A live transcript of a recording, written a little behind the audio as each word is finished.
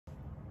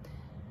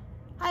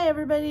Hi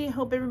everybody,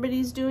 hope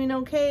everybody's doing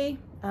okay.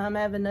 I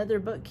have another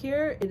book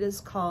here. It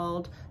is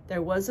called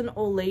There Was an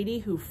Old Lady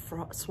Who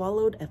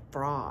Swallowed a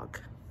Frog.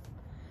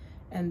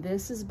 And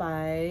this is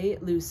by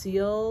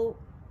Lucille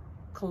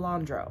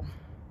Colandro.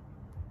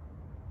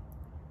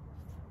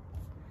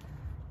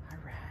 All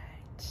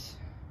right.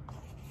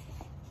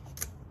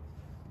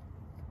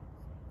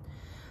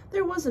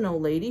 There was an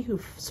old lady who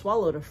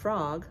swallowed a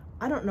frog.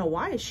 I don't know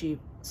why she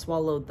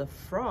swallowed the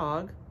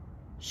frog.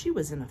 She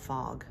was in a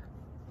fog.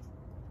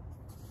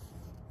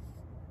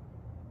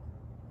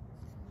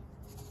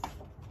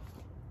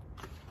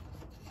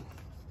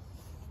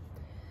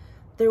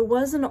 There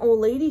was an old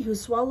lady who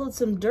swallowed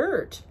some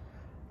dirt.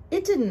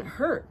 It didn't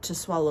hurt to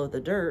swallow the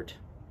dirt.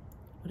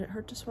 Would it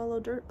hurt to swallow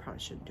dirt? Probably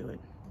shouldn't do it.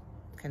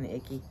 Kind of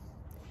icky.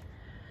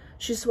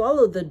 She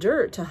swallowed the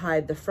dirt to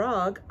hide the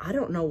frog. I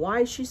don't know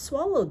why she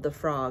swallowed the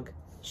frog.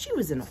 She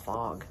was in a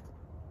fog.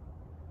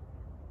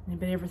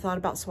 Anybody ever thought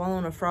about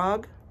swallowing a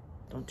frog?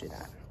 Don't do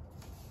that.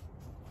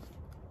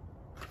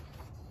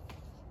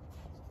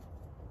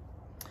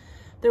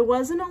 There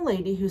was an old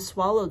lady who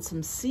swallowed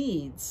some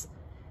seeds.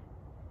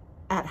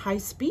 At high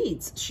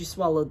speeds, she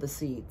swallowed the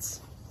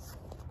seeds.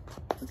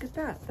 Look at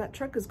that. That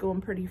truck is going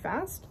pretty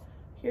fast.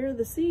 Here are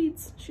the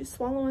seeds. She's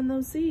swallowing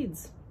those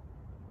seeds.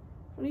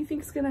 What do you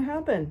think is going to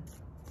happen?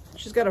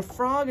 She's got a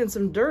frog and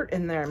some dirt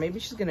in there. Maybe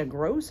she's going to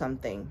grow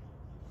something.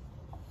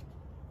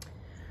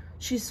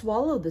 She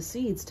swallowed the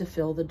seeds to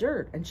fill the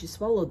dirt, and she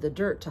swallowed the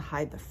dirt to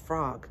hide the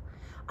frog.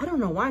 I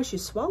don't know why she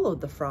swallowed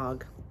the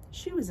frog.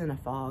 She was in a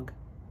fog.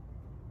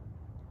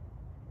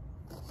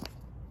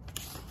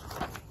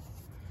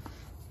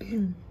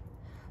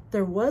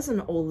 There was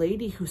an old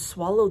lady who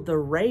swallowed the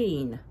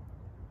rain.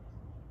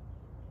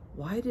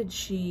 What did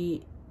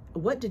she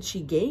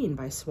gain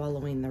by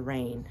swallowing the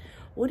rain?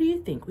 What do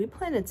you think? We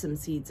planted some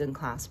seeds in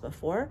class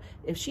before.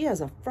 If she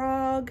has a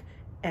frog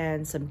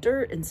and some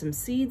dirt and some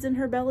seeds in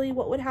her belly,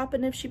 what would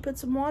happen if she put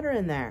some water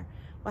in there?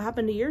 What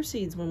happened to your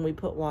seeds when we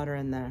put water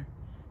in there?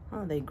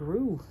 Oh, they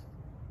grew.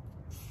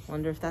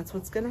 Wonder if that's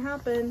what's going to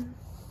happen.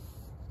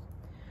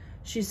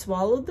 She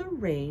swallowed the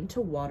rain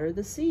to water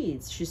the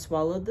seeds. She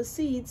swallowed the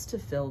seeds to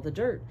fill the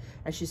dirt.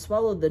 And she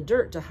swallowed the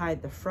dirt to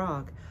hide the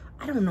frog.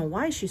 I don't know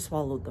why she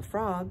swallowed the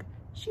frog.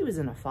 She was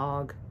in a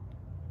fog.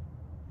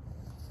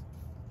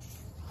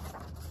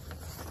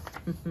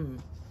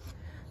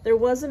 There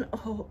was an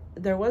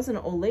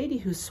old lady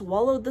who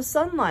swallowed the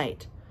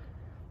sunlight.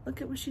 Look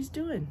at what she's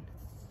doing.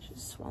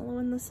 She's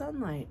swallowing the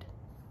sunlight.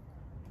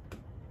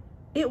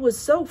 It was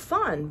so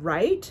fun,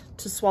 right?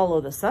 To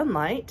swallow the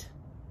sunlight.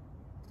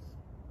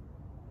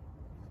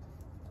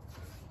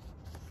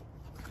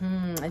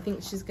 I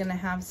think she's gonna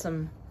have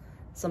some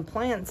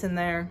plants in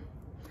there.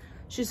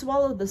 She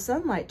swallowed the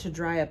sunlight to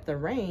dry up the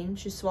rain.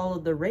 She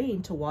swallowed the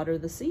rain to water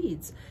the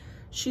seeds.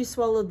 She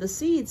swallowed the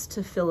seeds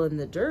to fill in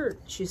the dirt.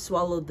 She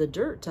swallowed the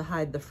dirt to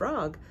hide the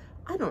frog.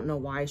 I don't know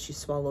why she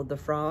swallowed the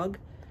frog.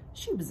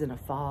 She was in a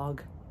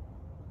fog.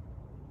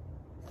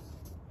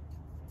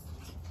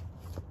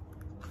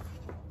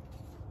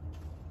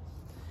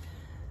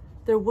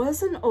 There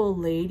was an old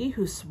lady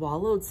who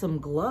swallowed some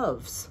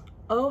gloves.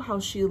 Oh, how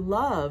she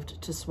loved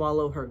to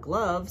swallow her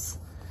gloves.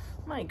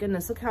 My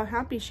goodness, look how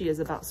happy she is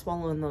about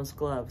swallowing those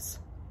gloves.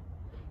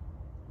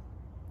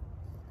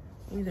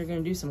 Maybe they're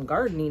going to do some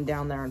gardening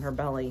down there in her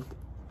belly.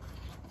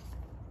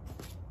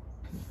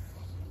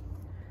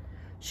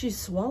 She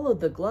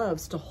swallowed the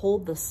gloves to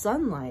hold the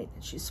sunlight.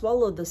 She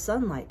swallowed the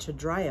sunlight to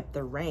dry up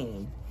the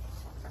rain.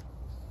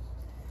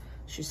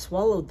 She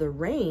swallowed the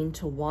rain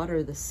to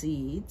water the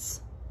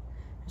seeds.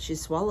 She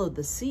swallowed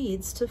the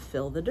seeds to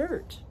fill the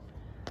dirt.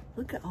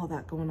 Look at all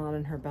that going on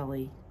in her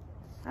belly.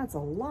 That's a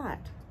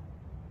lot.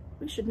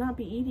 We should not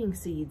be eating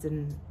seeds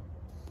and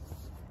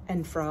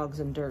frogs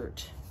and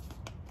dirt.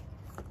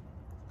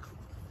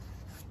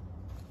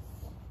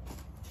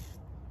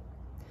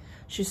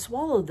 She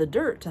swallowed the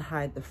dirt to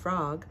hide the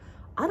frog.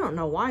 I don't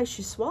know why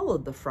she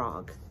swallowed the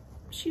frog.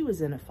 She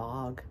was in a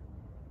fog.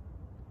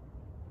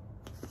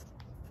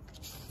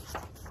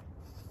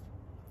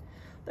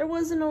 There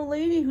was an old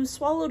lady who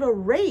swallowed a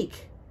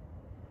rake.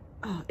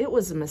 Oh, it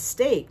was a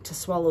mistake to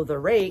swallow the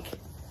rake.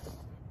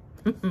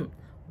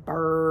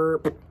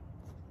 Burp. There's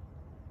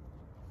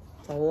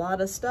a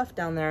lot of stuff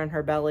down there in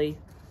her belly.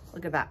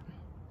 Look at that.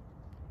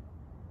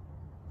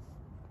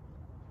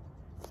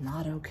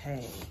 Not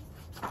okay.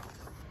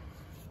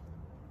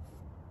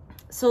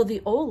 So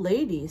the old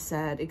lady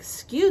said,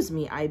 "Excuse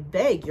me, I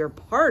beg your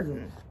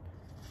pardon."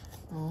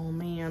 Oh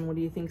man, what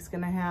do you think's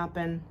gonna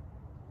happen?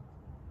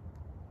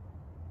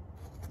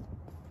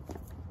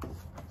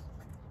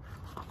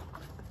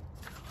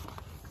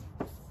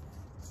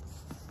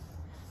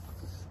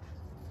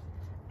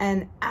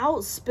 And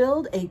out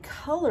spilled a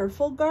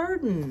colorful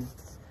garden.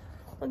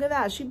 Look at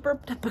that, she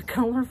burped up a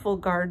colorful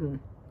garden.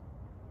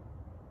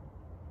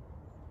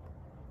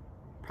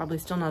 Probably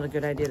still not a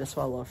good idea to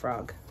swallow a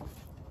frog.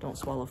 Don't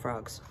swallow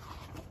frogs.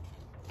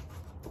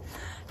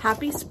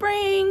 Happy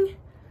spring!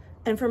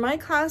 And for my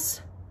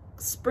class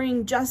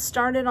spring just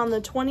started on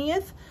the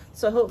 20th.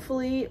 So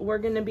hopefully we're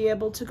going to be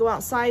able to go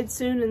outside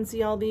soon and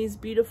see all these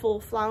beautiful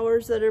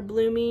flowers that are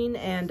blooming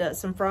and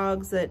some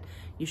frogs that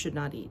you should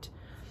not eat.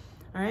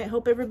 All right,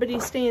 hope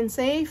everybody's staying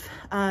safe.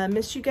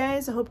 Miss you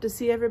guys. I hope to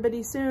see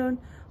everybody soon.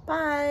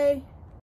 Bye.